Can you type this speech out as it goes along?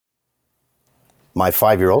my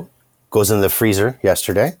 5-year-old goes in the freezer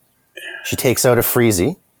yesterday. She takes out a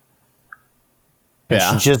Freezy.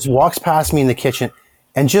 And she just walks past me in the kitchen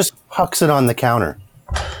and just hucks it on the counter.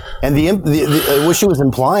 And what she was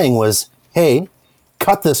implying was, hey,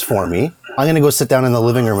 cut this for me. I'm going to go sit down in the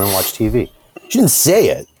living room and watch TV. She didn't say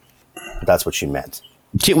it, but that's what she meant.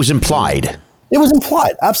 It was implied. It was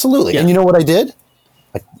implied, absolutely. Yeah. And you know what I did?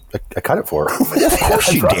 I cut it for her. Of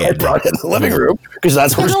course you did. I brought it in the living room because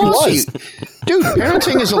that's where she was. Dude,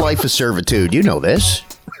 parenting is a life of servitude. You know this.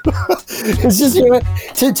 It's just,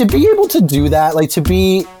 to be able to do that, like to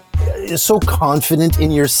be so confident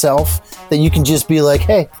in yourself that you can just be like,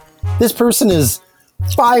 hey, this person is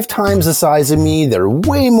 5 times the size of me. They're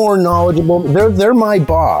way more knowledgeable. They're my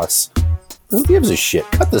boss. Who gives a shit?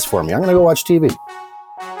 Cut this for me. I'm going to go watch TV.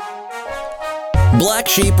 Black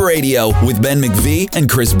Sheep Radio with Ben McVee and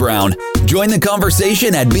Chris Brown. Join the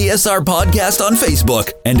conversation at BSR Podcast on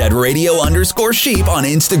Facebook and at radio_sheep on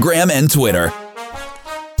Instagram and Twitter.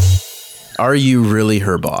 Are you really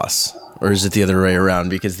her boss? Or is it the other way around?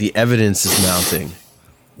 Because the evidence is mounting.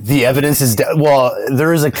 The evidence is,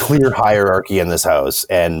 there is a clear hierarchy in this house,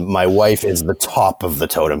 and my wife is the top of the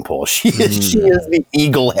totem pole. She is the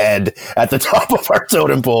eagle head at the top of our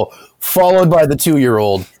totem pole, followed by the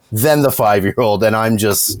 2-year-old, then the 5-year-old, and I'm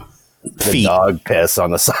just the dog piss on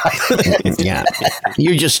the side. Yeah.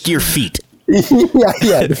 You're just your feet.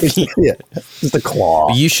 Yeah. Just a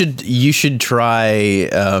claw. You should try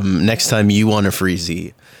next time you want a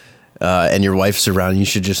Freezy. And your wife's around, you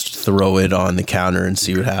should just throw it on the counter and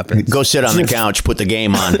see what happens. Go sit on the couch, put the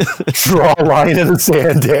game on. Draw a line in the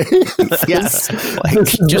sand, eh? Yes.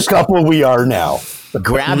 Just a couple we are now.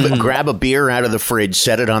 Grab a beer out of the fridge,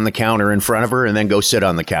 set it on the counter in front of her, and then go sit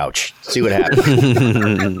on the couch. See what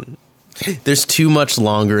happens. There's too much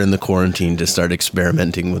longer in the quarantine to start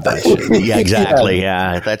experimenting with that shit. Yeah, exactly.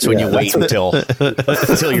 Yeah, that's when you wait until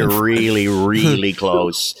you're really, really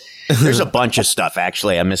close. There's a bunch of stuff,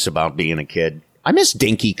 actually, I miss about being a kid. I miss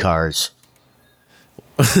dinky cars.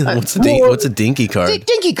 What's a dinky car?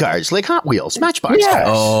 Dinky cars, like Hot Wheels, Matchbox cars.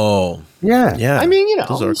 Oh. Yeah. I mean,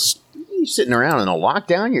 you're sitting around in a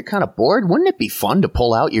lockdown, you're kind of bored. Wouldn't it be fun to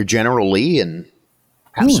pull out your General Lee and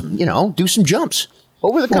have some, do some jumps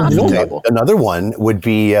over the coffee table? Another one would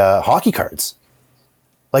be hockey cards.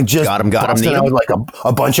 Like just got 'em, busting out like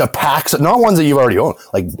a bunch of packs, not ones that you've already owned,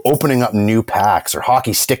 like opening up new packs or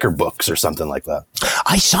hockey sticker books or something like that.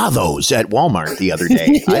 I saw those at Walmart the other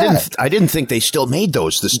day. Yeah. I didn't think they still made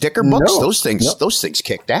those. The sticker books, those things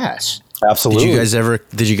kicked ass. Absolutely.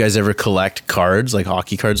 Did you guys ever collect cards, like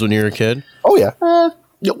hockey cards, when you were a kid? Oh yeah.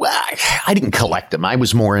 I didn't collect them. I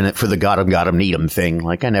was more in it for the got 'em need 'em thing.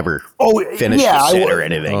 Like I never finished the set or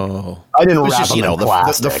anything. Oh. I didn't wrap them in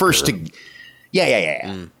plastic. The first to.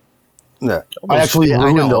 Yeah. No, I actually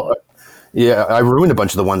ruined. I ruined a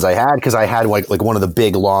bunch of the ones I had because I had like one of the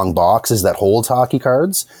big long boxes that holds hockey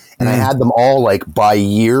cards, and I had them all like by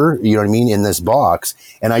year. You know what I mean? In this box,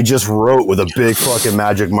 and I just wrote with a big fucking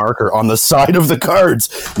magic marker on the side of the cards,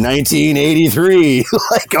 1983,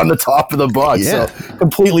 like on the top of the box. Yeah. So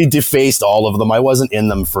completely defaced all of them. I wasn't in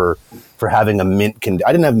them for having a mint condition.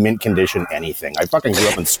 I didn't have mint condition anything. I fucking grew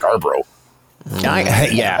up in Scarborough.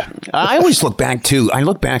 I always look back too. I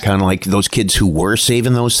look back on like those kids who were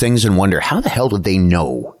saving those things and wonder how the hell did they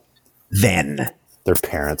know then? Their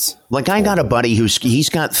parents. Like I got a buddy he's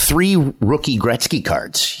got 3 rookie Gretzky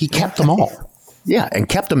cards. He kept them all. Yeah, and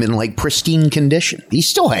kept them in like pristine condition. He's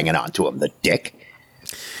still hanging on to them, the dick.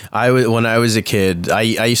 When I was a kid, I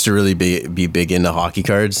used to really be big into hockey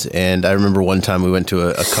cards, and I remember one time we went to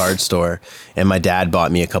a card store, and my dad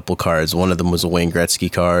bought me a couple cards. One of them was a Wayne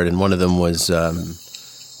Gretzky card, and one of them was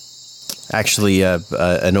actually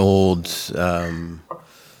an old.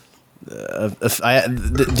 Do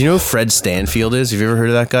you know who Fred Stanfield is? Have you ever heard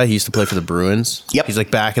of that guy? He used to play for the Bruins. Yep. He's like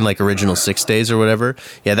back in like original 6 days or whatever.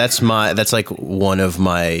 Yeah, that's like one of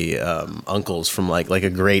my uncles from like a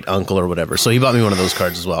great uncle or whatever. So he bought me one of those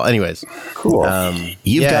cards as well. Anyways, cool.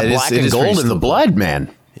 You've got black and gold in the blood, man.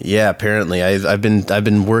 Yeah, apparently I've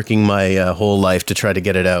been working my whole life to try to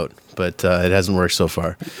get it out, but it hasn't worked so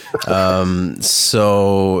far.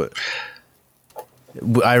 So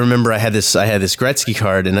I remember I had this Gretzky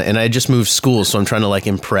card, and I just moved schools, so I'm trying to like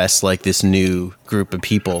impress like this new group of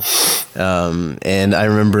people. And I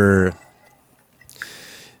remember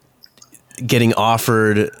getting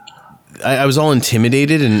offered. I was all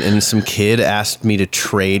intimidated, and some kid asked me to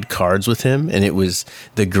trade cards with him, and it was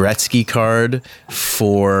the Gretzky card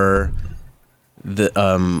for the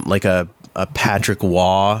like a Patrick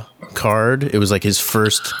Waugh card. It was like his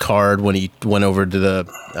first card when he went over to the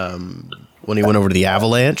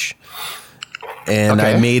Avalanche. and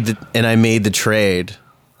I made the trade.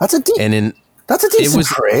 That's a decent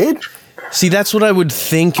trade. See, that's what I would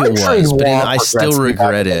think it was, but I still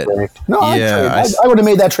regret it. No, I would have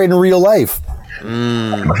made that trade in real life.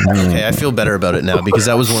 Okay, I feel better about it now because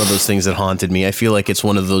that was one of those things that haunted me. I feel like it's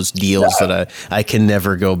one of those deals that I can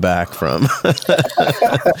never go back from.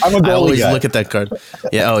 I always look at that card.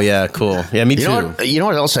 Yeah. Oh, yeah. Cool. Yeah, me too. You know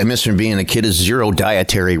what else I miss from being a kid is zero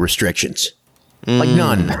dietary restrictions. Like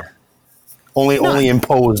none. Only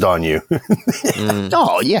imposed on you.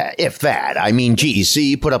 Oh, yeah, if that. I mean, geez, see,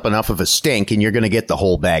 you put up enough of a stink and you're going to get the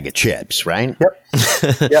whole bag of chips, right?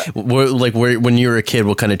 Yep. When you were a kid,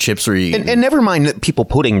 what kind of chips were you eating? And never mind that people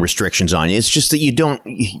putting restrictions on you. It's just that you don't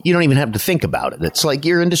even have to think about it. It's like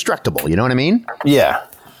you're indestructible. You know what I mean? Yeah.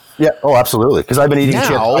 Yeah. Oh, absolutely. Because I've been eating chips.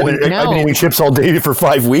 I've been eating chips all day for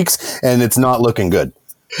 5 weeks, and it's not looking good.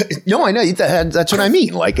 No, I know. That's what I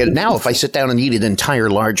mean. Like now, if I sit down and eat an entire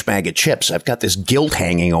large bag of chips, I've got this guilt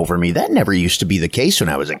hanging over me. That never used to be the case when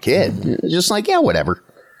I was a kid. It's just like, yeah, whatever.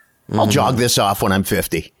 I'll jog this off when I'm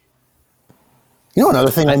 50. You know, another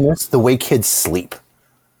thing I miss? The way kids sleep.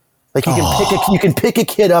 Like you can pick a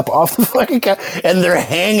kid up off the fucking couch, and they're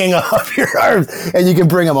hanging off your arms, and you can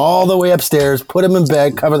bring them all the way upstairs, put them in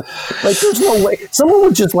bed, cover them. Like, there's no way. Someone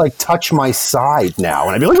would just like touch my side now,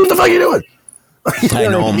 and I'd be like, "What the fuck are you doing?" I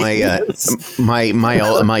know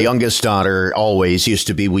my youngest daughter always used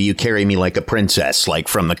to be, will you carry me like a princess, like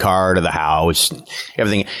from the car to the house,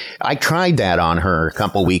 everything. I tried that on her a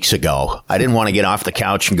couple weeks ago. I didn't want to get off the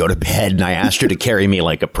couch and go to bed, and I asked her to carry me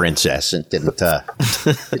like a princess. It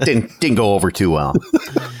didn't go over too well.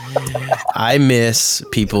 I miss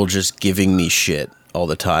people just giving me shit all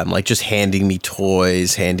the time, like just handing me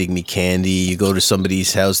toys, handing me candy. You go to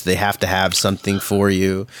somebody's house, they have to have something for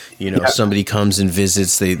you. You know, somebody comes and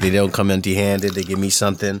visits, they don't come empty-handed, they give me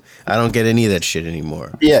something. I don't get any of that shit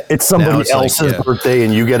anymore. Yeah, it's somebody else's birthday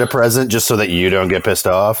and you get a present just so that you don't get pissed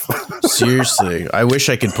off. Seriously, I wish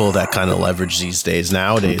I could pull that kind of leverage these days.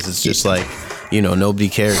 Nowadays, it's just like, you know, nobody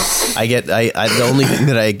cares.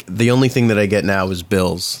 The only thing that I get now is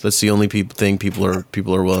bills. That's the only thing people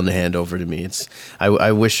are willing to hand over to me.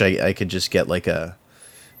 I wish I could just get like a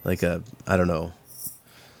I don't know,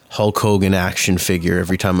 Hulk Hogan action figure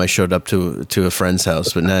every time I showed up to a friend's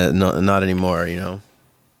house, but not anymore. You know,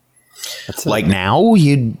 like now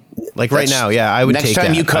right now, yeah. I would next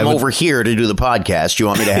time you come over here to do the podcast. You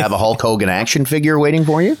want me to have a Hulk Hogan action figure waiting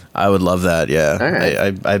for you? I would love that. Yeah, all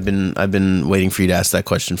right. I've been waiting for you to ask that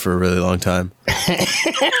question for a really long time.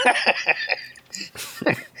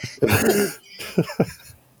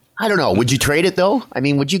 I don't know. Would you trade it though? I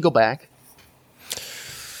mean, would you go back?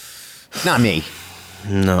 Not me.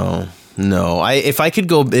 No. If I could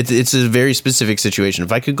go, it's a very specific situation.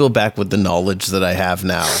 If I could go back with the knowledge that I have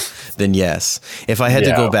now, then yes. If I had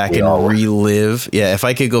to go back and relive, if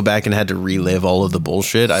I could go back and had to relive all of the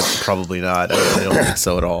bullshit, I'd probably not. I don't think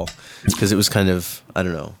so at all, because it was kind of, I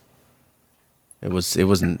don't know. It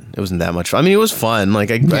wasn't that much fun. I mean, it was fun. Like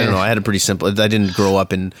I don't know. I had a pretty simple. I didn't grow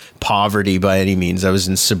up in poverty by any means. I was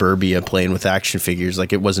in suburbia playing with action figures.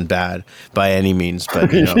 Like it wasn't bad by any means.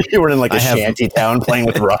 But you know, you were in like a shanty town playing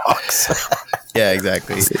with rocks. Yeah,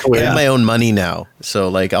 exactly. I have my own money now, so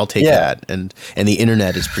like I'll take that. And the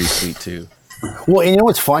internet is pretty sweet too. Well, and you know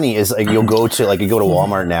what's funny is like you go to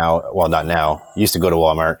Walmart now. Well, not now. You used to go to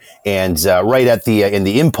Walmart, and right at the in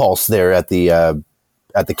the impulse there at the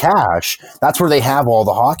cash, that's where they have all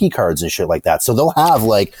the hockey cards and shit like that. So they'll have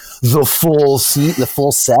like the full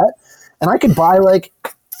set, and I could buy like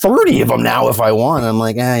 30 of them now if I want. I'm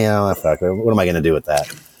like, fuck, what am I going to do with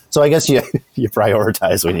that? So I guess you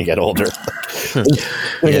prioritize when you get older. They're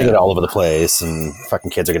going to get all over the place, and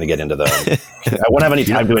fucking kids are going to get into them. I won't have any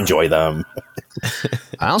time to enjoy them.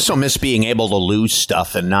 I also miss being able to lose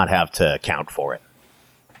stuff and not have to account for it.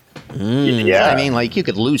 Yeah, I mean, like you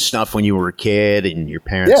could lose stuff when you were a kid, and your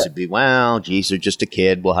parents would be, "Well, geez, they're just a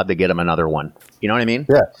kid. We'll have to get them another one." You know what I mean?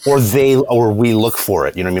 Yeah. Or we look for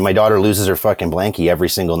it. You know what I mean? My daughter loses her fucking blankie every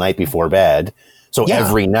single night before bed. So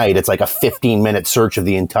every night it's like a 15-minute search of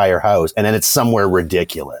the entire house, and then it's somewhere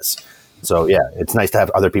ridiculous. So yeah, it's nice to have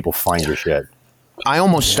other people find your shit. I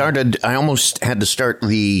almost had to start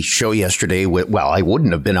the show yesterday with, well, I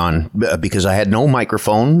wouldn't have been on because I had no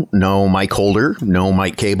microphone, no mic holder, no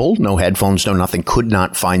mic cable, no headphones, no nothing. Could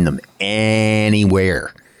not find them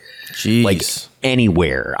anywhere. Jeez. Like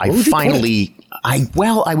anywhere. I was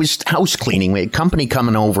house cleaning. We had company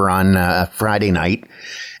coming over on Friday night,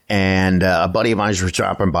 and a buddy of mine was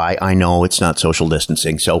dropping by. I know it's not social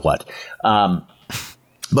distancing, so what?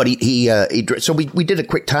 But so we did a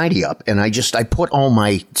quick tidy up, and I put all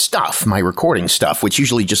my stuff, my recording stuff, which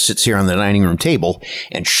usually just sits here on the dining room table,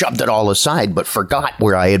 and shoved it all aside, but forgot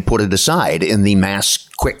where I had put it aside in the mass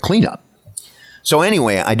quick cleanup. So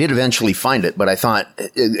anyway, I did eventually find it, but I thought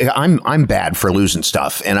I'm bad for losing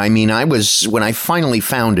stuff. And I mean, when I finally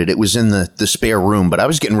found it, it was in the spare room, but I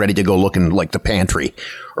was getting ready to go look in like the pantry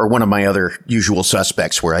or one of my other usual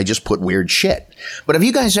suspects where I just put weird shit. But have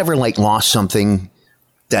you guys ever like lost something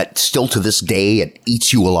that still to this day it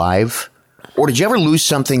eats you alive? Or did you ever lose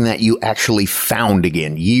something that you actually found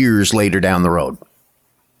again years later down the road?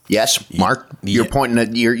 Yes, Mark, you're pointing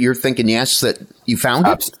at you're thinking yes that you found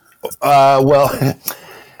it. Well,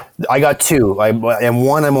 I got two. And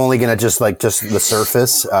one I'm only gonna just the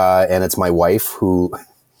surface, and it's my wife who.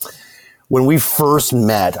 When we first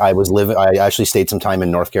met, I actually stayed some time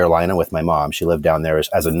in North Carolina with my mom. She lived down there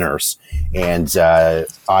as a nurse. And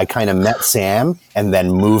I kind of met Sam and then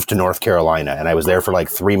moved to North Carolina. And I was there for like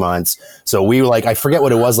 3 months. So we were I forget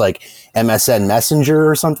what it was, like MSN Messenger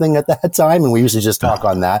or something at that time. And we used to just talk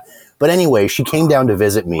on that. But anyway, she came down to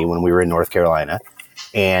visit me when we were in North Carolina.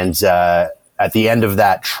 And at the end of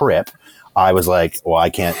that trip, I was like, well, I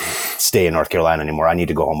can't stay in North Carolina anymore. I need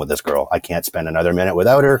to go home with this girl. I can't spend another minute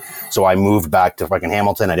without her. So I moved back to fucking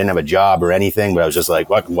Hamilton. I didn't have a job or anything, but I was just like,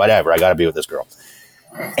 whatever. I got to be with this girl.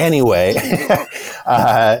 Anyway,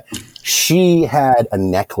 she had a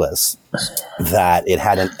necklace that it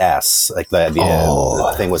had an S, like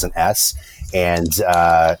the thing was an S. And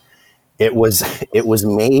it was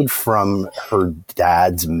made from her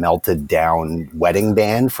dad's melted down wedding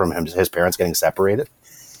band from his parents getting separated.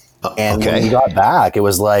 And when we got back, it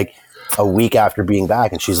was like a week after being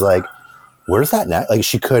back, and she's like, "Where's that net?" Like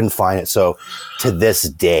she couldn't find it. So to this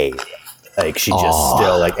day, like she just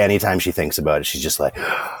still like anytime she thinks about it, she's just like.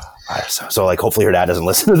 So like hopefully her dad doesn't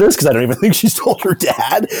listen to this because I don't even think she's told her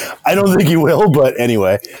dad. I don't think he will, but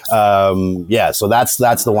anyway, yeah. So that's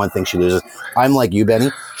the one thing she loses. I'm like you,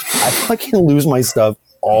 Benny. I fucking lose my stuff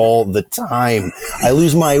all the time. I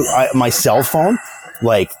lose my cell phone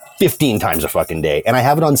like 15 times a fucking day. And I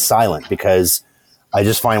have it on silent because I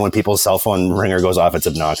just find when people's cell phone ringer goes off, it's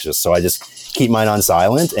obnoxious. So I just keep mine on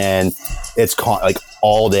silent and it's like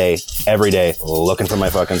all day, every day, looking for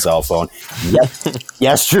my fucking cell phone.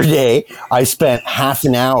 Yesterday, I spent half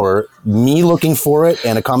an hour me looking for it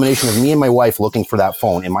and a combination of me and my wife looking for that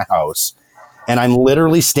phone in my house. And I'm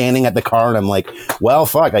literally standing at the car and I'm like, well,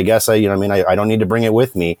 fuck, I guess I don't need to bring it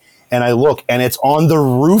with me. And I look, and it's on the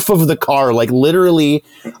roof of the car, like literally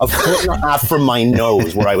a foot and a half from my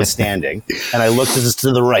nose where I was standing. And I looked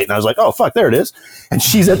to the right, and I was like, oh, fuck, there it is. And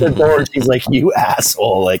she's at the door, and she's like, you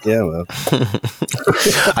asshole. Like, yeah, well.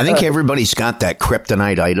 I think everybody's got that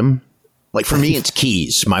kryptonite item. Like for me, it's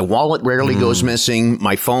keys. My wallet rarely goes missing.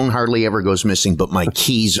 My phone hardly ever goes missing, but my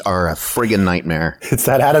keys are a friggin' nightmare. It's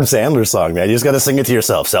that Adam Sandler song, man. You just got to sing it to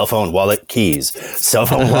yourself. Cell phone, wallet, keys. Cell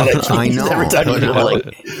phone, wallet, keys. I know. Every time you do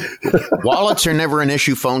it. Wallets are never an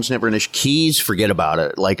issue. Phones never an issue. Keys, forget about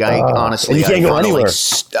it. Like I honestly, you can't go anywhere.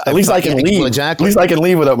 At least I can leave. Exactly. At least I can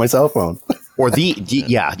leave without my cell phone. Or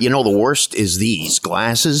yeah, you know the worst is these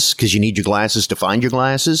glasses because you need your glasses to find your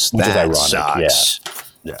glasses. Which is ironic. Sucks.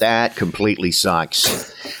 Yeah. That completely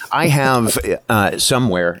sucks. I have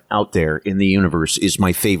somewhere out there in the universe is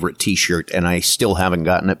my favorite T-shirt, and I still haven't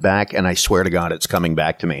gotten it back, and I swear to God it's coming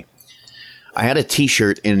back to me. I had a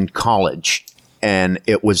T-shirt in college, and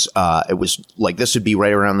it was like this would be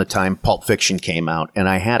right around the time Pulp Fiction came out, and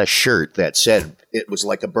I had a shirt that said, it was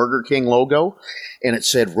like a Burger King logo, and it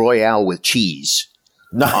said Royale with cheese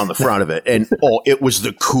on the front of it. And it was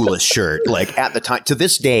the coolest shirt. Like at the time, to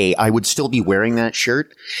this day, I would still be wearing that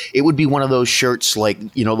shirt. It would be one of those shirts like,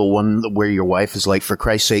 you know, the one where your wife is like, for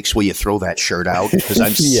Christ's sakes, will you throw that shirt out? Because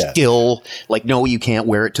I'm still like, no, you can't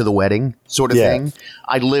wear it to the wedding sort of thing.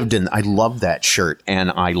 I loved that shirt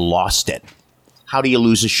and I lost it. How do you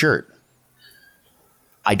lose a shirt?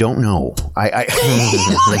 I don't know. I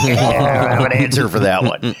have an answer for that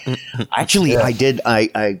one. Actually, I did.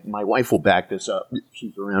 My wife will back this up.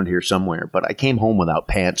 She's around here somewhere. But I came home without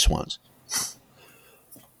pants once.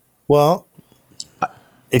 Well,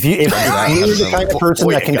 if you're the kind of person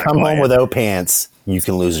that can come home without pants, you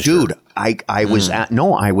can lose a shirt. Dude, I was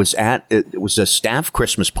at it was a staff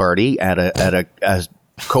Christmas party at a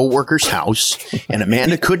co-worker's house, and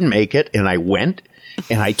Amanda couldn't make it, and I went,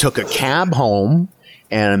 and I took a cab home.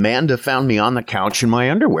 And Amanda found me on the couch in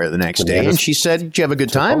my underwear the next day. And she said, did you have a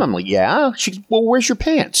good time? I'm like, yeah. She, well, where's your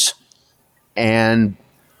pants? And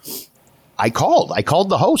I called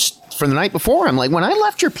the host for the night before. I'm like, when I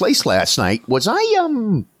left your place last night, was I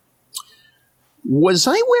Was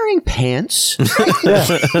I wearing pants?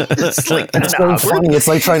 It's so funny. It's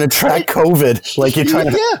like trying to track COVID. Like you're trying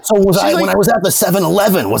to. Yeah. So when I was at the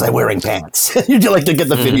 7-Eleven, was I wearing pants? You'd like to get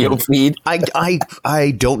the video feed.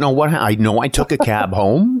 I don't know what. I know I took a cab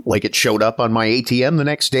home. Like it showed up on my ATM the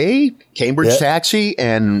next day. Cambridge taxi,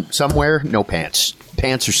 and somewhere no pants.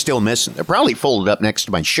 Pants are still missing. They're probably folded up next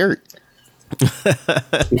to my shirt.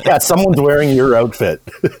 Yeah, someone's wearing your outfit.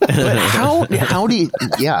 But how do you?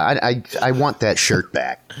 Yeah, I want that shirt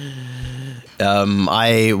back. When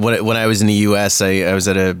I was in the U.S., I was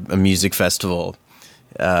at a music festival,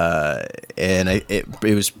 and it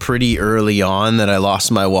was pretty early on that I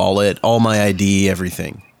lost my wallet, all my ID,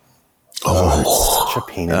 everything. Oh, such a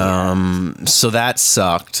pain in the ass. So that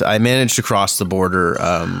sucked. I managed to cross the border,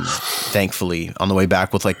 thankfully, on the way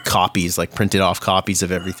back with like copies, like printed off copies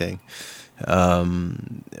of everything.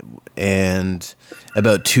 And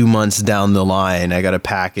about 2 months down the line, I got a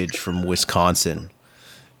package from Wisconsin,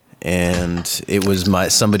 and it was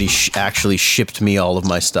somebody actually shipped me all of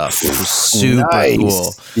my stuff, which was super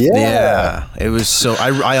cool. Yeah. It was so,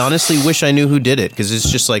 I honestly wish I knew who did it, because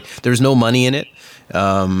it's just like, there's no money in it.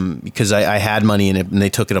 Because I had money in it and they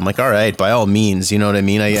took it. I'm like, all right, by all means, you know what I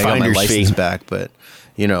mean? I got my license back, but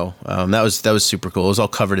you know, that was super cool. It was all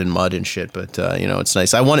covered in mud and shit, but you know, it's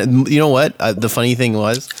nice. I wanted, you know what? The funny thing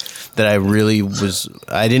was that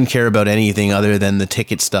I didn't care about anything other than the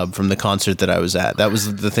ticket stub from the concert that I was at. That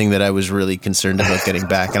was the thing that I was really concerned about getting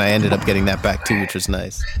back, and I ended up getting that back too, which was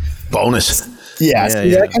nice. Bonus. Yeah,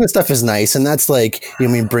 that kind of stuff is nice, and that's like, you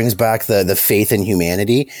know, I mean, brings back the faith in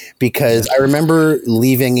humanity, because I remember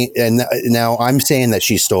leaving, and now I'm saying that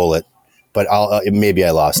she stole it, but maybe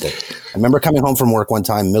I lost it. I remember coming home from work one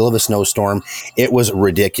time, middle of a snowstorm. It was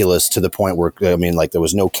ridiculous to the point where, I mean, like there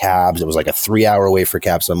was no cabs. It was like a 3-hour wait for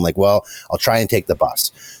cabs. So I'm like, well, I'll try and take the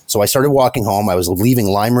bus. So I started walking home. I was leaving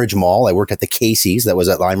Lime Ridge Mall. I worked at the Casey's that was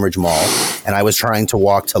at Lime Ridge Mall, and I was trying to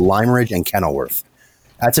walk to Lime Ridge and Kenilworth.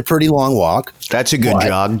 That's a pretty long walk. That's a good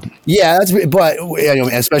jog. Yeah, but you know,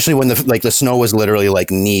 especially when the snow was literally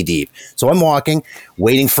like knee deep. So I'm walking,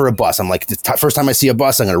 waiting for a bus. I'm like, first time I see a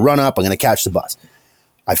bus, I'm going to run up. I'm going to catch the bus.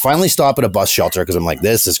 I finally stop at a bus shelter because I'm like,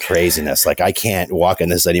 this is craziness. Like, I can't walk in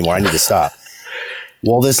this anymore. I need to stop.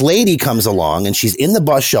 Well, this lady comes along and she's in the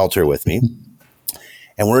bus shelter with me.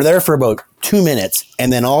 And we're there for about 2 minutes.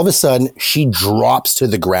 And then all of a sudden she drops to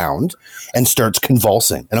the ground and starts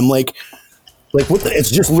convulsing. And I'm like, what it's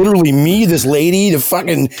just literally me, this lady, the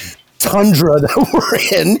fucking tundra that we're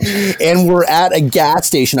in, and we're at a gas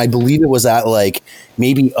station. I believe it was at like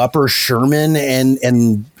maybe Upper Sherman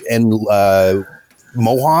and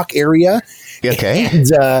Mohawk area. Okay.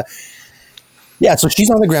 And, yeah, so she's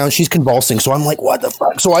on the ground, she's convulsing. So I'm like, what the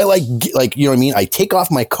fuck? So I like, you know what I mean? I take off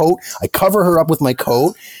my coat, I cover her up with my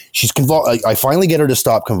coat. She's I finally get her to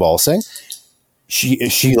stop convulsing.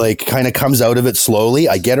 She like kind of comes out of it slowly.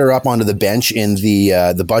 I get her up onto the bench in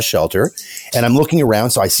the bus shelter, and I'm looking around.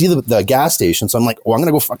 So I see the gas station. So I'm like, I'm going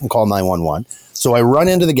to go fucking call 911. So I run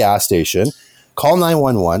into the gas station, call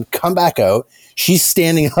 911, come back out. She's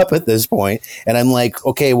standing up at this point, and I'm like,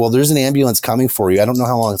 okay, well, there's an ambulance coming for you. I don't know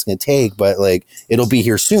how long it's going to take, but like, it'll be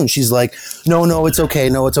here soon. She's like, no, it's okay.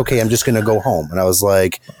 No, it's okay. I'm just going to go home. And I was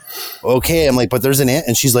like, okay. I'm like, but there's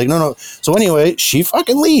and she's like, no. So anyway, she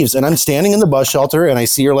fucking leaves, and I'm standing in the bus shelter, and I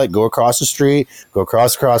see her like go across the street, go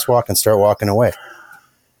across the crosswalk, and start walking away.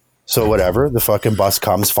 So whatever, the fucking bus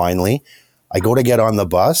comes finally. I go to get on the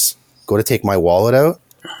bus, go to take my wallet out.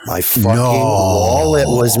 My fucking wallet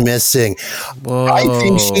was missing. Whoa. I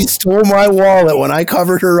think she stole my wallet when I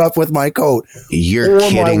covered her up with my coat. You're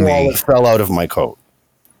kidding me. My wallet fell out of my coat.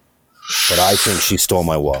 But I think she stole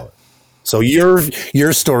my wallet. So your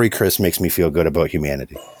story, Chris, makes me feel good about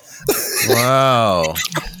humanity. Wow.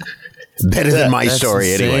 Better than my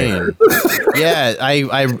story insane. Anyway. Yeah,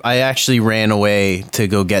 I actually ran away to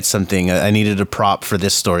go get something. I needed a prop for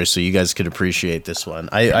this story so you guys could appreciate this one.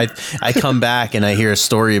 I come back and I hear a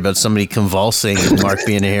story about somebody convulsing and Mark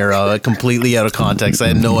being a hero, completely out of context. I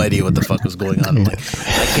had no idea what the fuck was going on. I'm like,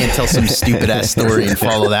 I can't tell some stupid ass story and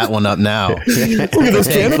follow that one up now. Look at this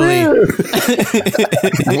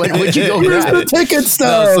What'd you go grab? The ticket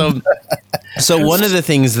stuff. So one of the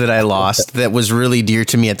things that I lost that was really dear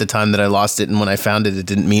to me at the time that I lost it, and when I found it, it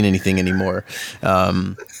didn't mean anything anymore.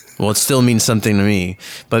 Well, it still means something to me.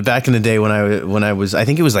 But back in the day when I was, I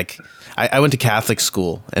think it was like, I went to Catholic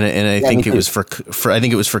school, and I think it was for I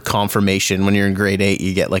think it was for confirmation. When you're in grade 8,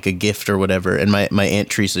 you get like a gift or whatever. And my Aunt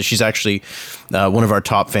Teresa, she's actually one of our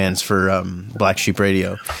top fans for Black Sheep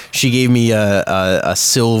Radio. She gave me a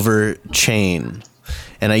silver chain,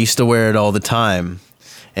 and I used to wear it all the time.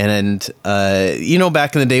 And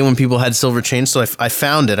back in the day when people had silver chains, so I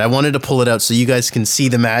found it. I wanted to pull it out so you guys can see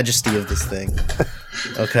the majesty of this thing.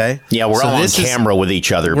 Okay. Yeah, we're all on camera with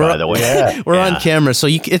each other, by the way. Yeah. We're on camera, so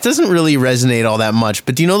it doesn't really resonate all that much.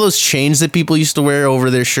 But do you know those chains that people used to wear over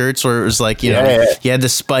their shirts, where it was like, you had the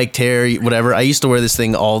spiked hair, whatever? I used to wear this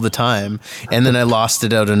thing all the time, and then I lost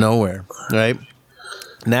it out of nowhere. Right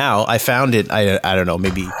now, I found it. I don't know,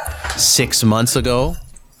 maybe 6 months ago.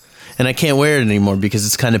 And I can't wear it anymore because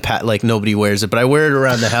it's kind of like nobody wears it. But I wear it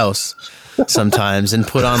around the house sometimes and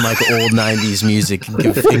put on like old 90s music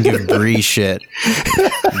and give Brie shit.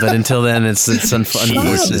 But until then, it's unfortunate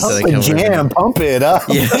that I can't wear it. Pump it up.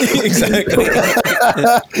 Yeah, exactly.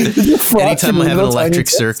 Anytime I have an electric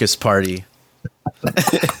circus party. Just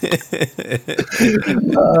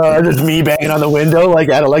me banging on the window like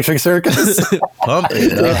at Electric Circus. Pump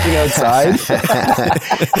it outside.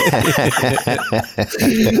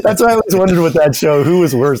 That's why I was wondering with that show, who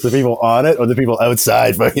was worse, the people on it or the people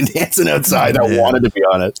outside fucking dancing outside that wanted to be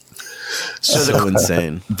on it. So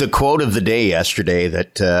insane. The quote of the day yesterday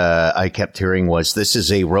that I kept hearing was, "This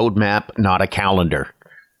is a roadmap, not a calendar."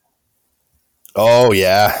 Oh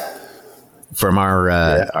yeah, from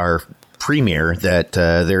our premier, that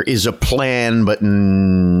there is a plan, but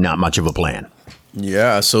not much of a plan.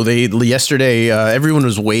 Yeah. So yesterday, everyone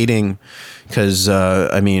was waiting because,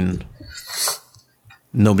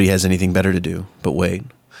 nobody has anything better to do but wait.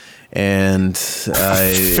 And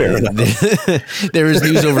there was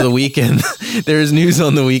news over the weekend. There was news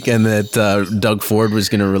on the weekend that Doug Ford was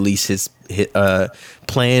going to release his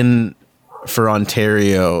plan for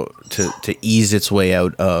Ontario to ease its way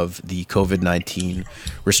out of the COVID-19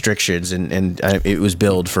 restrictions, and it was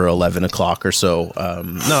billed for 11 o'clock or so.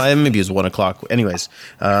 No, maybe it was 1 o'clock. Anyways,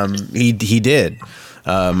 he did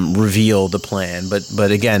reveal the plan,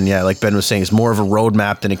 but again, yeah, like Ben was saying, it's more of a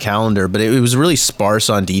roadmap than a calendar. But it was really sparse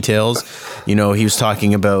on details. He was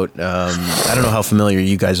talking about I don't know how familiar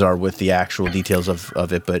you guys are with the actual details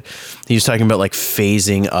of it, but he was talking about like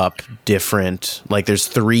phasing up different, like there's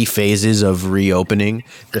 3 phases of reopening.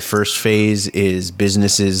 The first phase is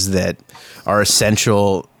businesses that are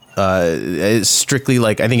essential, strictly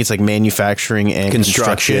like, I think it's like manufacturing and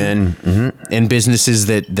construction. Mm-hmm. And businesses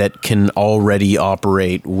that can already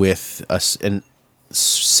operate with a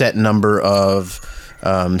set number of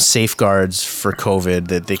safeguards for COVID,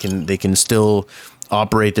 that they can still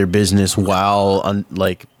operate their business while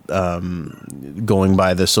going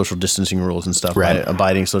by the social distancing rules and stuff, right?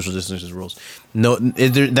 Abiding social distancing rules. No,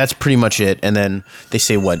 that's pretty much it. And then they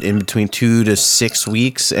say in between 2 to 6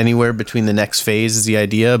 weeks, anywhere between the next phase is the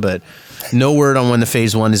idea, but no word on when the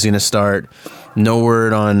phase 1 is going to start. No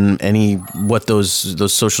word on what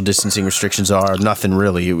those social distancing restrictions are. Nothing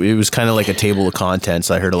really. It was kind of like a table of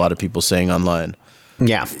contents, I heard a lot of people saying online.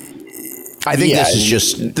 Yeah. I think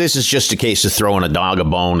this is just a case of throwing a dog a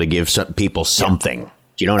bone to give some people something.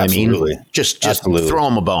 Do you know what I mean? Just throw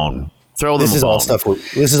them a bone. This is all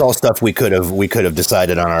stuff we could have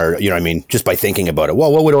decided on our, just by thinking about it.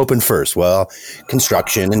 Well, what would open first? Well,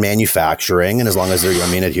 construction and manufacturing, and as long as they're,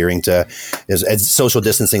 adhering to as social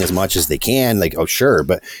distancing as much as they can, like, oh sure,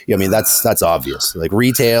 but that's obvious. Like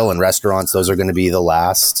retail and restaurants, those are going to be the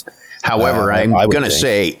last. However, I'm going to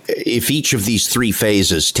say, if each of these 3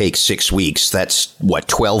 phases takes 6 weeks, that's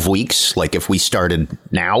 12 weeks. Like if we started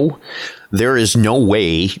now, there is no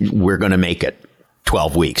way we're going to make it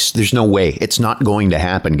 12 weeks. There's no way. It's not going to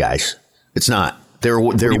happen, guys. It's not. There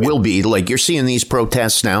will be, like you're seeing these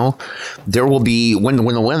protests now. There will be when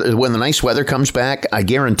the nice weather comes back. I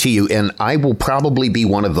guarantee you, and I will probably be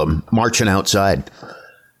one of them marching outside.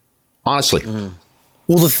 Honestly. Mm.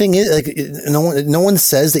 Well, the thing is, like, no one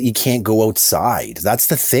says that you can't go outside. That's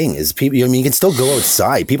the thing, is people. You can still go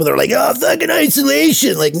outside. People that are like, "Oh, fucking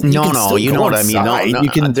isolation!" Like, you know what I mean. No,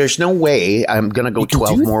 there's no way I'm gonna go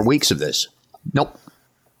 12 more weeks of this. Nope.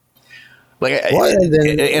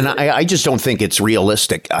 I just don't think it's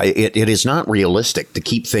realistic. It is not realistic to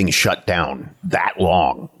keep things shut down that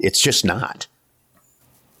long. It's just not.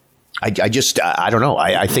 I don't know.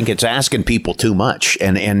 I think it's asking people too much,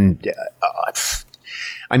 at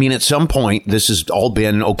some point, this has all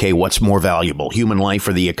been, okay, what's more valuable, human life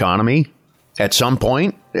or the economy? At some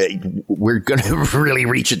point, we're going to really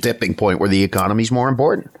reach a tipping point where the economy is more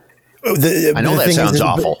important. I know that sounds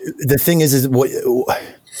awful. The thing is what,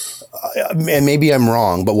 and maybe I'm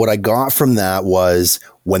wrong, but what I got from that was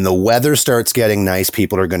when the weather starts getting nice,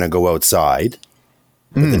 people are going to go outside.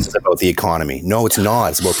 This is about the economy. No, it's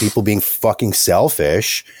not. It's about people being fucking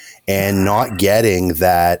selfish and not getting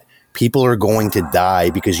that people are going to die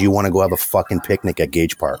because you want to go have a fucking picnic at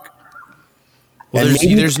Gage Park. Well,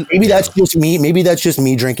 and maybe that's just me. Maybe that's just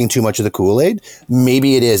me drinking too much of the Kool-Aid.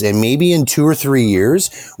 Maybe it is. And maybe in 2 or 3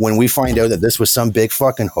 years, when we find out that this was some big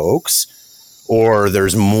fucking hoax, or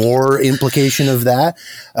there's more implication of that,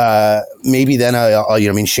 maybe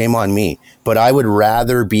then shame on me. But I would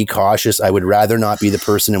rather be cautious. I would rather not be the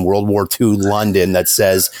person in World War II London that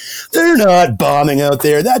says, they're not bombing out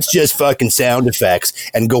there. That's just fucking sound effects,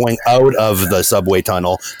 and going out of the subway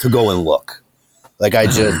tunnel to go and look. Like, I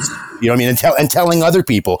just, you know what I mean? And telling other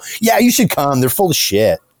people, yeah, you should come. They're full of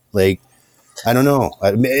shit. Like, I don't know.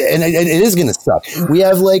 And it is going to suck. We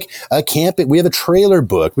have like a camp. We have a trailer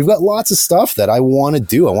book. We've got lots of stuff that I want to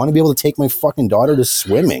do. I want to be able to take my fucking daughter to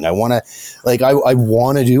swimming. I want to, like, I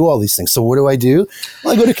want to do all these things. So what do?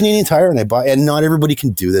 Well, I go to Canadian Tire and I buy, and not everybody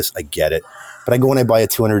can do this. I get it. But I go and I buy a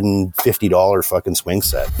 $250 fucking swing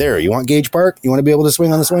set. There, you want Gage Park? You want to be able to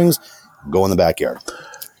swing on the swings? Go in the backyard.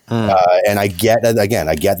 And I get that, again,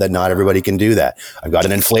 I get that not everybody can do that. I've got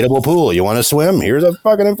an inflatable pool. You want to swim? Here's a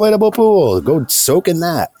fucking inflatable pool. Go soak in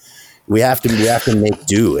that. We have to make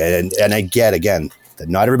do. And I get, again, that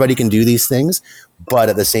not everybody can do these things, but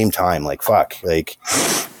at the same time, like, fuck, like,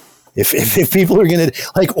 if people are going to,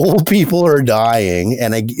 like, old people are dying,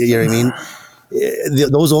 and you know what I mean?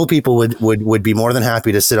 Those old people would be more than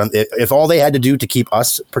happy to sit on, if all they had to do to keep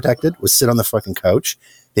us protected was sit on the fucking couch,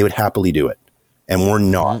 they would happily do it. And we're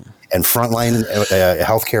not. And frontline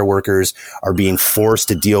healthcare workers are being forced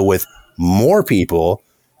to deal with more people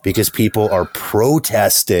because people are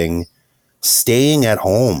protesting staying at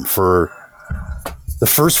home for the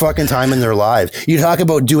first fucking time in their lives. You talk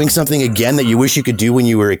about doing something again that you wish you could do when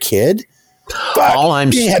you were a kid.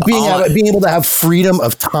 Being able to have freedom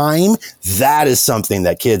of time, that is something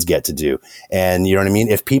that kids get to do. And you know what I mean?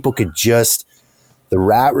 If people could just...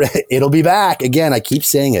 it'll be back again. I keep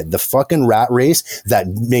saying it. The fucking rat race that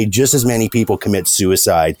made just as many people commit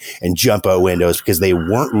suicide and jump out windows because they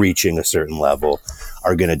weren't reaching a certain level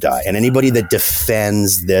are going to die. And anybody that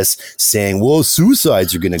defends this, saying, well,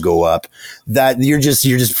 suicides are going to go up, that you're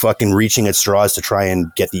just fucking reaching at straws to try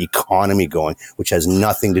and get the economy going, which has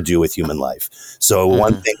nothing to do with human life. So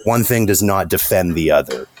one thing does not defend the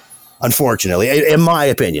other. Unfortunately, in my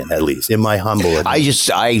opinion, at least, in my humble opinion.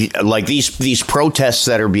 I like these protests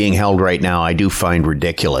that are being held right now. I do find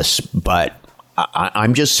ridiculous, but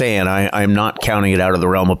I'm just saying I'm not counting it out of the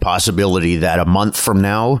realm of possibility that a month from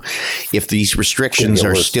now, if these restrictions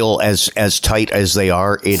are still as tight as they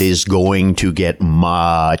are, it is going to get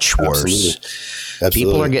much worse. Absolutely.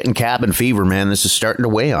 People are getting cabin fever, man. This is starting to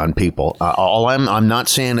weigh on people. I'm not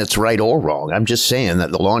saying it's right or wrong. I'm just saying that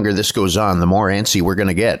the longer this goes on, the more antsy we're going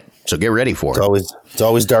to get. So get ready for it. It's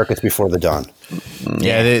always darkest before the dawn.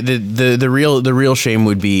 Yeah, the real shame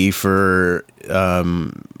would be for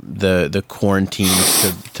the quarantine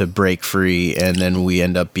to break free, and then we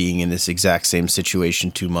end up being in this exact same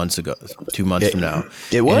situation 2 months from now.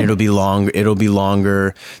 It would. And it'll be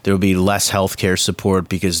longer. There'll be less healthcare support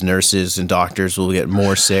because nurses and doctors will get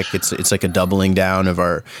more sick. It's like a doubling down of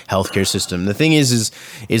our healthcare system. The thing is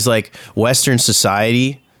like Western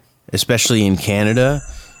society, especially in Canada,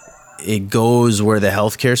 it goes where the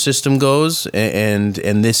healthcare system goes, and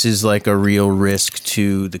this is like a real risk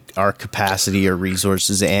to our capacity, our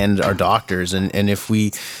resources, and our doctors. And if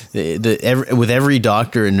with every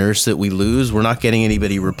doctor and nurse that we lose, we're not getting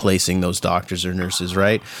anybody replacing those doctors or nurses,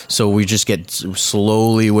 right? So we just get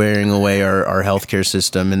slowly wearing away our healthcare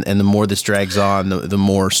system, and the more this drags on, the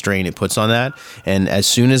more strain it puts on that. And as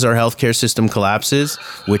soon as our healthcare system collapses,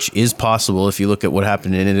 which is possible if you look at what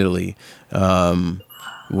happened in Italy,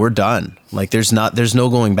 we're done. Like there's no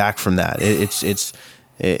going back from that.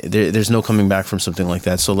 There's no coming back from something like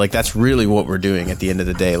that. So like that's really what we're doing at the end of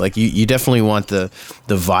the day. Like you definitely want the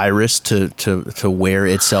virus to wear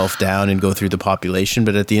itself down and go through the population,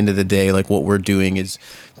 but at the end of the day, like what we're doing is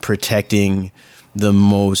protecting the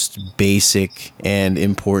most basic and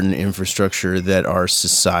important infrastructure that our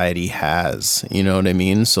society has. You know what I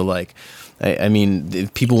mean? So like, I mean,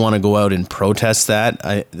 if people want to go out and protest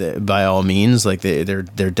that, by all means, like they're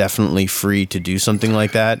definitely free to do something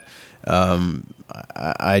like that.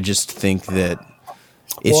 I just think that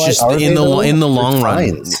it's in the long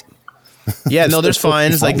run. Yeah, no, there's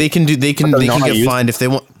fines. Like they can get fined if they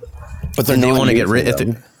want, but they want to get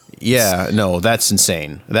rid. Yeah, no, that's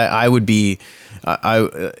insane. That I would be, that's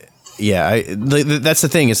the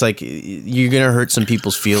thing. It's like you're gonna hurt some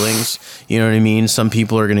people's feelings. You know what I mean? Some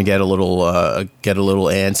people are gonna get a little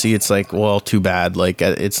antsy. It's like, well, too bad. Like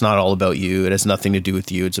it's not all about you. It has nothing to do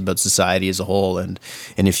with you. It's about society as a whole. And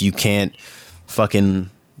if you can't fucking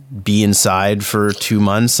be inside for 2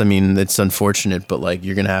 months. I mean, it's unfortunate, but like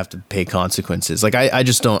you're gonna have to pay consequences. Like I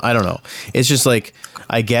just don't. I don't know. It's just like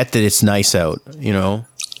I get that it's nice out, you know.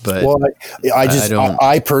 But well,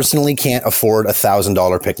 I personally can't afford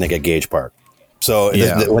 $1,000 picnic at Gage Park. So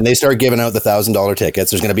when they start giving out the $1,000 tickets,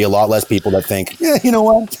 there's going to be a lot less people that think, yeah, you know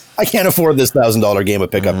what, I can't afford this $1,000 game of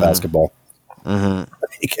pickup basketball.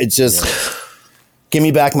 It's just give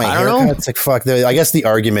me back my haircut. It's like fuck. I guess the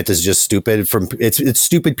argument is just stupid. It's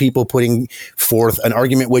stupid people putting forth an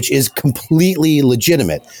argument which is completely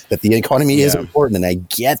legitimate that the economy is important, and I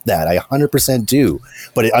get that. I 100% do.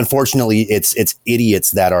 But unfortunately, it's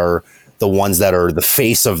idiots that are the ones that are the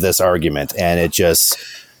face of this argument, and it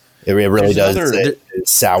really does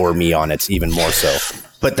sour me on it even more so.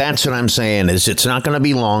 But that's what I'm saying is it's not going to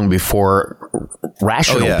be long before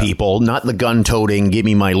rational people, not the gun-toting, give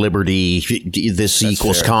me my liberty, this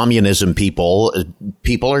equals communism people are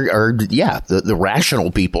the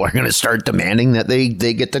rational people are going to start demanding that they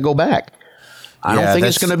get to go back. I don't think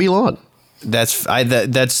it's going to be long.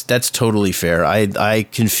 That's totally fair.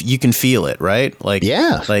 You can feel it, right? Like,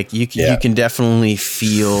 like you can definitely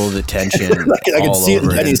feel the tension. I can see it in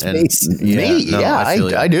Benny's face.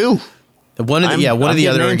 I do. One of the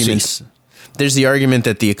other arguments. There's the argument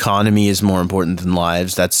that the economy is more important than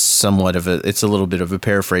lives. That's somewhat of it's a little bit of a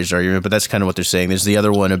paraphrased argument, but that's kind of what they're saying. There's the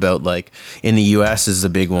other one about like in the U.S. is the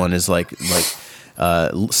big one is like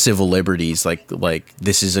civil liberties, like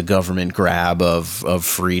this is a government grab of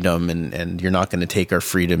freedom, and you're not going to take our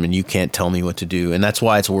freedom, and you can't tell me what to do. And that's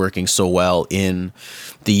why it's working so well in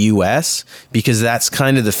the U.S. because that's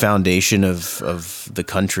kind of the foundation of the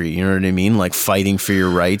country. You know what I mean? Like fighting for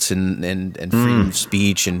your rights and freedom of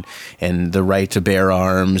speech and the right to bear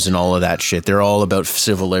arms and all of that shit. They're all about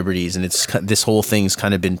civil liberties, and this whole thing's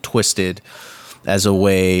kind of been twisted as a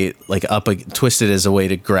way, twisted as a way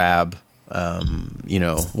to grab. You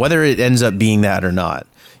know, whether it ends up being that or not,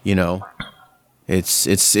 you know, it's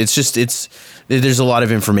there's a lot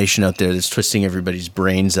of information out there that's twisting everybody's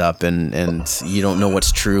brains up, and you don't know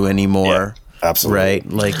what's true anymore. Yeah, absolutely. Right.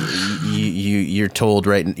 Like you're told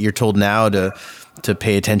now to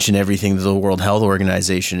pay attention to everything that the World Health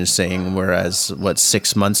Organization is saying. Whereas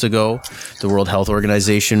 6 months ago, the World Health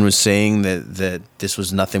Organization was saying that this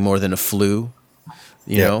was nothing more than a flu.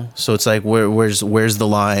 You know, so it's like where's the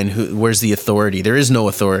line? Where's the authority? There is no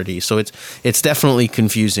authority, so it's definitely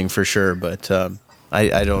confusing for sure. But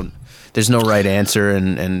I don't. There's no right answer,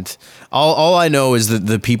 and all I know is that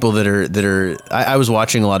the people that are. I was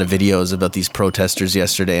watching a lot of videos about these protesters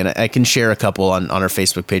yesterday, and I can share a couple on our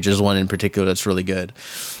Facebook page. There's one in particular that's really good,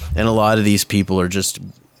 and a lot of these people are just,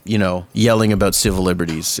 you know, yelling about civil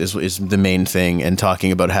liberties is the main thing, and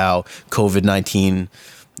talking about how COVID-19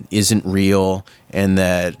 isn't real, and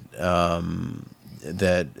that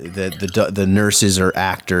the nurses are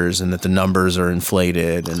actors, and that the numbers are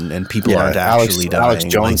inflated, and people aren't actually dying. Alex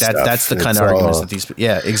Jones like that's the kind of arguments that these.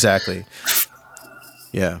 Yeah, exactly.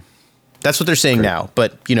 Yeah, that's what they're saying now.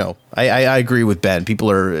 But you know, I agree with Ben. People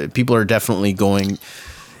are definitely going.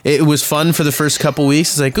 It was fun for the first couple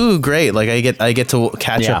weeks. It's like, ooh, great! Like I get to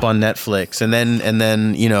catch up on Netflix, and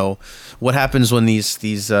then you know. What happens when these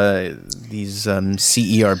CERB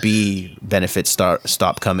benefits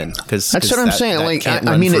stop coming? Because that's what I'm saying. Like,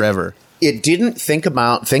 I mean, forever. It didn't think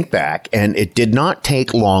back, and it did not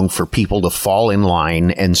take long for people to fall in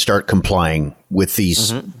line and start complying with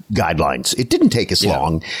these guidelines. It didn't take us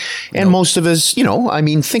long. And most of us, you know, I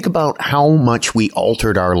mean, think about how much we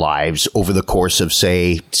altered our lives over the course of,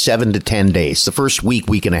 say, 7 to 10 days. The first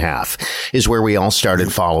week and a half is where we all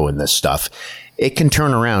started following this stuff. It can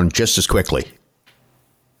turn around just as quickly.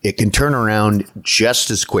 And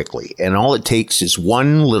all it takes is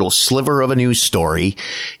one little sliver of a news story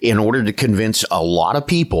in order to convince a lot of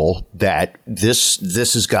people that this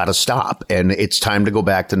has got to stop, and it's time to go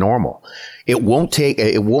back to normal. It won't take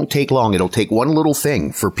long. It'll take one little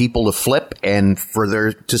thing for people to flip, and for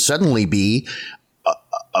there to suddenly be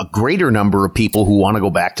a greater number of people who want to go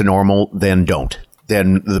back to normal than don't.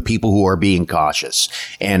 Than the people who are being cautious.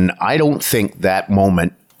 And I don't think that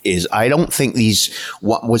moment I don't think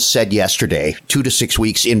what was said yesterday, 2 to 6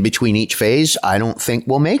 weeks in between each phase, I don't think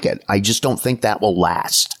we'll make it. I just don't think that will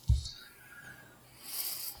last.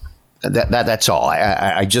 That's all.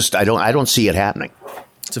 I don't see it happening.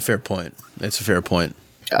 It's a fair point.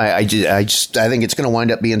 I think it's going to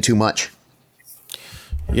wind up being too much.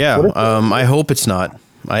 Yeah. I hope it's not.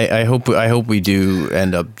 I hope we do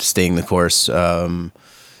end up staying the course.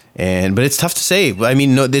 But it's tough to say. I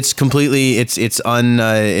mean, no, it's completely it's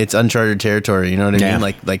uncharted territory. You know what I mean?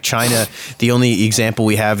 Like China, the only example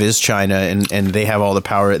we have is China, and they have all the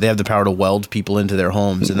power. They have the power to weld people into their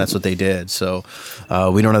homes, and that's what they did. So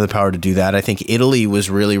we don't have the power to do that. I think Italy was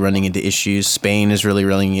really running into issues. Spain is really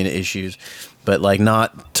running into issues, but like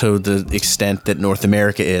not to the extent that North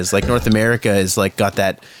America is. Like North America is like got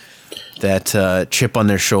that chip on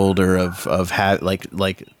their shoulder of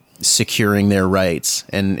like securing their rights,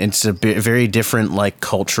 and it's a very different like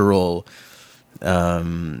cultural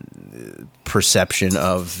perception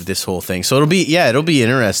of this whole thing. So it'll be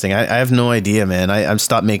interesting. I have no idea, man. I'm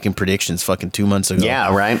stopped making predictions fucking 2 months ago.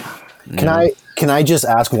 Yeah, right. Can I just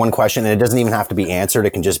ask one question, and it doesn't even have to be answered,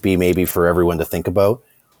 it can just be maybe for everyone to think about?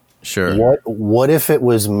 Sure. What if it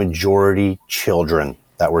was majority children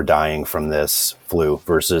that were dying from this flu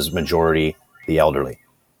versus majority the elderly?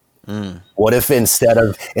 What if instead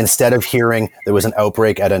of hearing there was an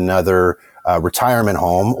outbreak at another retirement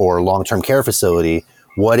home or long-term care facility,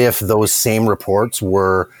 what if those same reports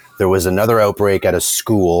were there was another outbreak at a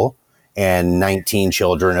school and 19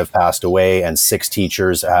 children have passed away and 6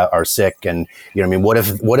 teachers are sick? And you know what I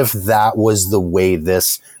mean, what if that was the way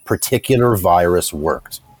this particular virus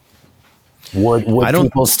worked? Would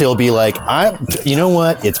people still be like, you know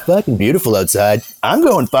what, it's fucking beautiful outside, I'm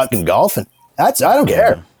going fucking golfing, I don't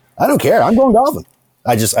care, I'm going golfing.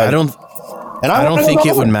 I don't think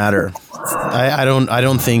it would matter. I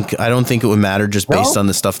don't think it would matter just based on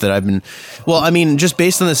the stuff that I've been. Well, I mean, just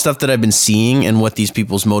based on the stuff that I've been seeing and what these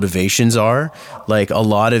people's motivations are. Like a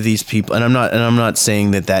lot of these people, and I'm not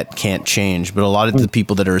saying that can't change, but a lot of the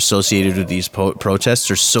people that are associated with these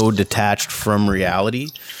protests are so detached from reality.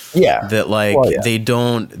 Yeah. That they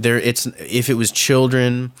don't. If it was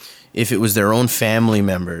children, if it was their own family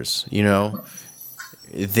members, you know.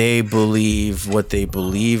 They believe what they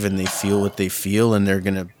believe and they feel what they feel, and they're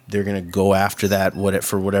gonna go after that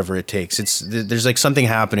for whatever it takes. There's like something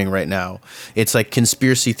happening right now. It's like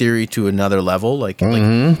conspiracy theory to another level. Like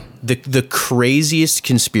the craziest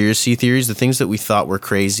conspiracy theories, the things that we thought were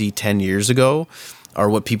crazy 10 years ago, are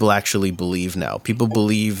what people actually believe now. People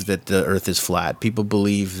believe that the Earth is flat. People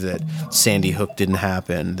believe that Sandy Hook didn't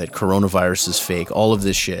happen, that coronavirus is fake. All of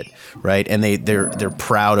this shit, right? And they're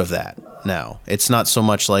proud of that. Now it's not so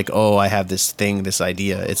much like, oh, I have this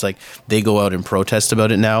idea. It's like they go out and protest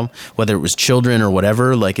about it now, whether it was children or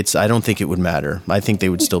whatever. Like I don't think it would matter. I think they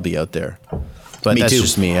would still be out there. But that's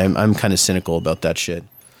just me. I'm kind of cynical about that shit.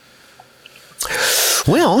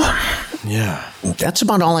 Well, yeah, that's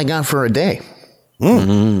about all I got for a day.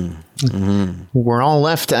 We're all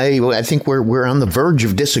left. I think we're on the verge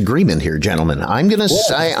of disagreement here, gentlemen. I'm gonna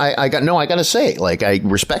say I gotta say, like, I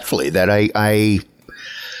respectfully that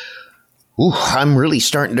I'm really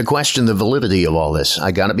starting to question the validity of all this.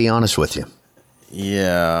 I got to be honest with you.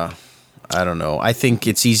 Yeah, I don't know. I think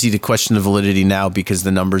it's easy to question the validity now because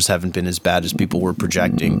the numbers haven't been as bad as people were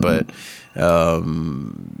projecting. But I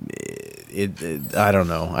don't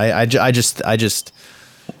know. I just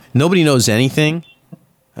nobody knows anything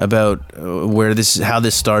about how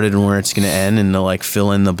this started and where it's going to end, and to like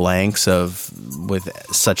fill in the blanks with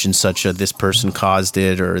such and such this person caused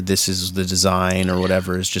it, or this is the design or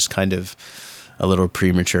whatever, is just kind of a little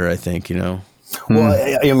premature, I think, you know.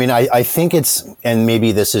 Well, I mean, I think it's, and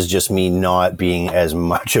maybe this is just me not being as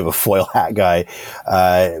much of a foil hat guy.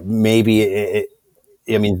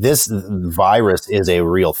 This virus is a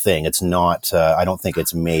real thing. It's not, I don't think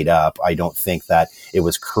it's made up. I don't think that it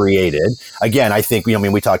was created. Again, I think,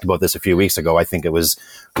 we talked about this a few weeks ago. I think it was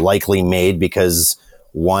likely made because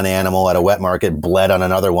one animal at a wet market bled on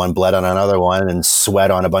another one, and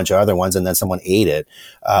sweat on a bunch of other ones, and then someone ate it.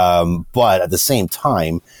 But at the same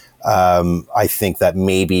time, I think that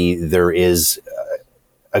maybe there is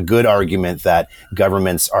a good argument that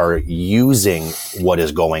governments are using what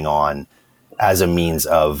is going on as a means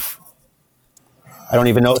of, I don't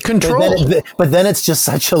even know, control. But then it's just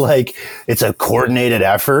such it's a coordinated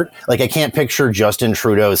effort. Like, I can't picture Justin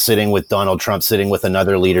Trudeau sitting with Donald Trump, sitting with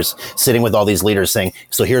another leaders, sitting with all these leaders saying,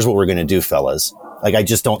 so here's what we're going to do, fellas. Like, I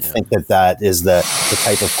just don't think that is the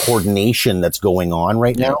type of coordination that's going on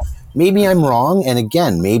right now. Maybe I'm wrong. And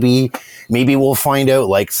again, maybe we'll find out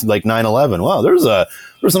like 9/11. Wow, there's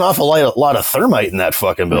an awful lot of thermite in that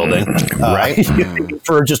fucking building, right?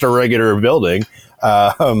 For just a regular building.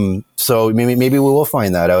 So maybe we will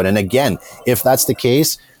find that out. And again, if that's the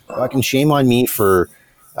case, fucking shame on me for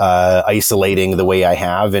isolating the way I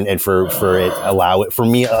have, and for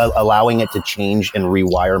allowing it to change and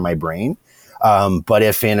rewire my brain. But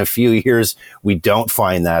if in a few years we don't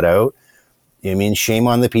find that out, shame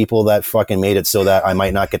on the people that fucking made it so that I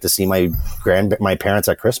might not get to see my parents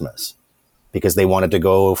at Christmas. because they wanted to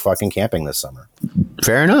go fucking camping this summer.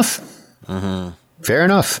 Fair enough. Fair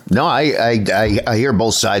enough. No, I hear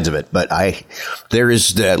both sides of it, but there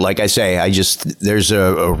is, like I say, there's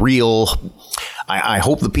a real, I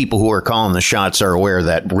hope the people who are calling the shots are aware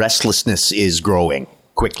that restlessness is growing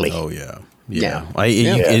quickly. Oh, yeah.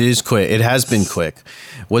 It is quick. It has been quick.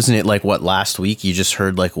 Wasn't it like last week you just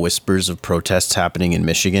heard like whispers of protests happening in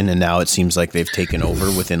Michigan, and now it seems like they've taken over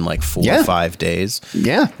within like 4 or 5 days.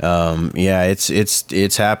 Yeah.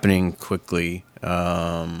 It's happening quickly.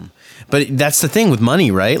 But that's the thing with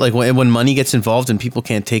money, right? Like when money gets involved and people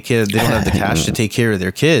can't they don't have the cash to take care of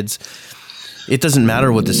their kids. It doesn't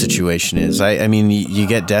matter what the situation is. I mean, you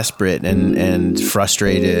get desperate and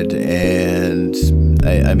frustrated, and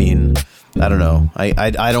I mean, I don't know.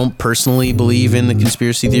 I don't personally believe in the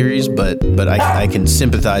conspiracy theories, but I can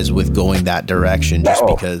sympathize with going that direction just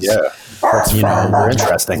because. Yeah. That's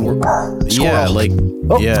interesting. Yeah, like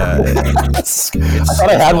yeah. I thought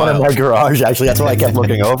I had one in my garage. Actually, that's why I kept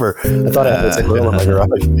looking over. I thought I had a squirrel in my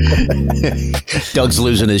garage. Doug's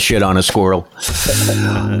losing his shit on a squirrel.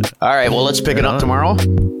 All right, well, let's pick it up tomorrow.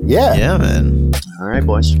 Yeah, man. All right,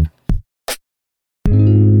 boys.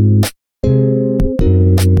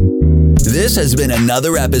 This has been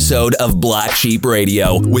another episode of Black Sheep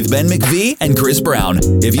Radio with Ben McVee and Chris Brown.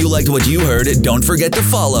 If you liked what you heard, don't forget to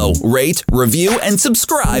follow, rate, review, and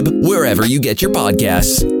subscribe wherever you get your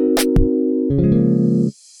podcasts.